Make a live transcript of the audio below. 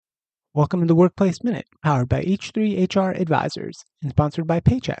Welcome to the Workplace Minute, powered by H3 HR Advisors and sponsored by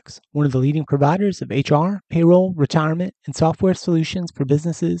Paychex, one of the leading providers of HR, payroll, retirement, and software solutions for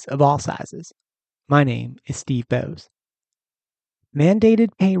businesses of all sizes. My name is Steve Bowes.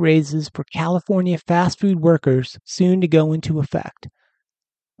 Mandated pay raises for California fast food workers soon to go into effect.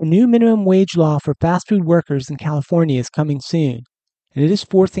 A new minimum wage law for fast food workers in California is coming soon, and it is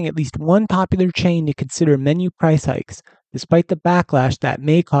forcing at least one popular chain to consider menu price hikes, despite the backlash that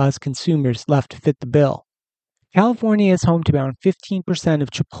may cause consumers left to fit the bill. California is home to around 15%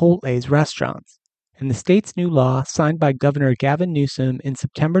 of Chipotle's restaurants, and the state's new law, signed by Governor Gavin Newsom in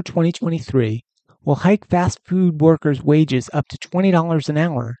September 2023, will hike fast food workers' wages up to $20 an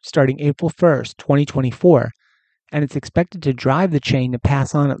hour starting April 1st, 2024, and it's expected to drive the chain to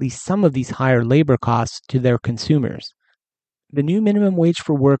pass on at least some of these higher labor costs to their consumers. The new minimum wage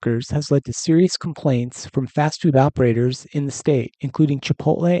for workers has led to serious complaints from fast food operators in the state, including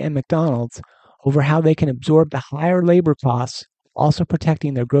Chipotle and McDonald's, over how they can absorb the higher labor costs, also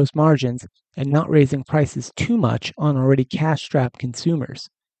protecting their gross margins and not raising prices too much on already cash-strapped consumers.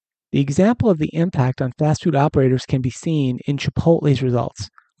 The example of the impact on fast food operators can be seen in Chipotle's results,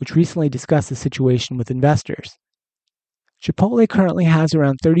 which recently discussed the situation with investors. Chipotle currently has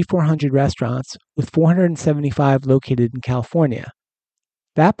around 3,400 restaurants, with 475 located in California.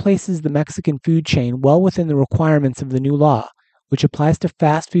 That places the Mexican food chain well within the requirements of the new law, which applies to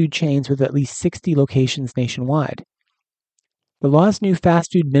fast food chains with at least 60 locations nationwide. The law's new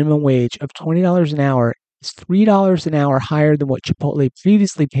fast food minimum wage of $20 an hour is $3 an hour higher than what Chipotle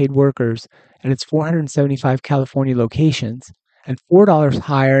previously paid workers at its 475 California locations, and $4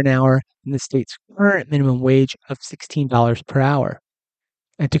 higher an hour than the state's current minimum wage of $16 per hour.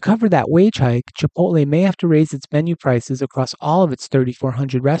 And to cover that wage hike, Chipotle may have to raise its menu prices across all of its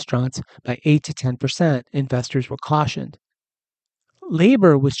 3,400 restaurants by 8 to 10%, investors were cautioned.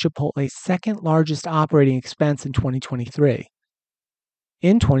 Labor was Chipotle's second largest operating expense in 2023.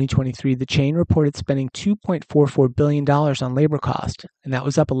 In 2023, the chain reported spending $2.44 billion on labor cost, and that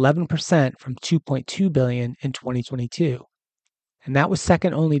was up 11% from $2.2 billion in 2022. And that was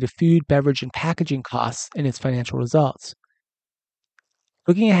second only to food, beverage, and packaging costs in its financial results.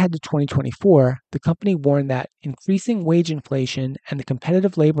 Looking ahead to 2024, the company warned that increasing wage inflation and the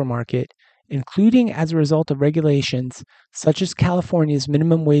competitive labor market, including as a result of regulations such as California's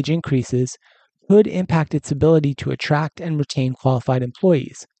minimum wage increases, could impact its ability to attract and retain qualified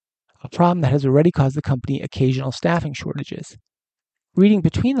employees, a problem that has already caused the company occasional staffing shortages. Reading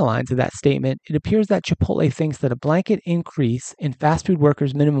between the lines of that statement, it appears that Chipotle thinks that a blanket increase in fast food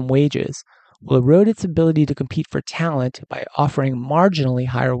workers' minimum wages will erode its ability to compete for talent by offering marginally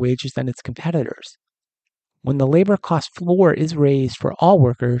higher wages than its competitors. When the labor cost floor is raised for all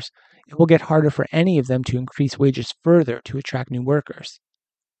workers, it will get harder for any of them to increase wages further to attract new workers.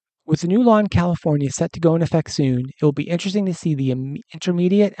 With the new law in California set to go into effect soon, it will be interesting to see the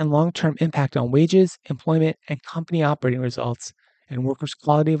intermediate and long-term impact on wages, employment, and company operating results and workers'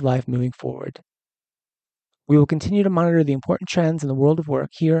 quality of life moving forward. We will continue to monitor the important trends in the world of work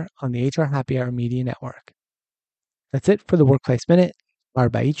here on the HR Happy Hour Media Network. That's it for the Workplace Minute,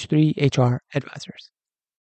 powered by H3 HR Advisors.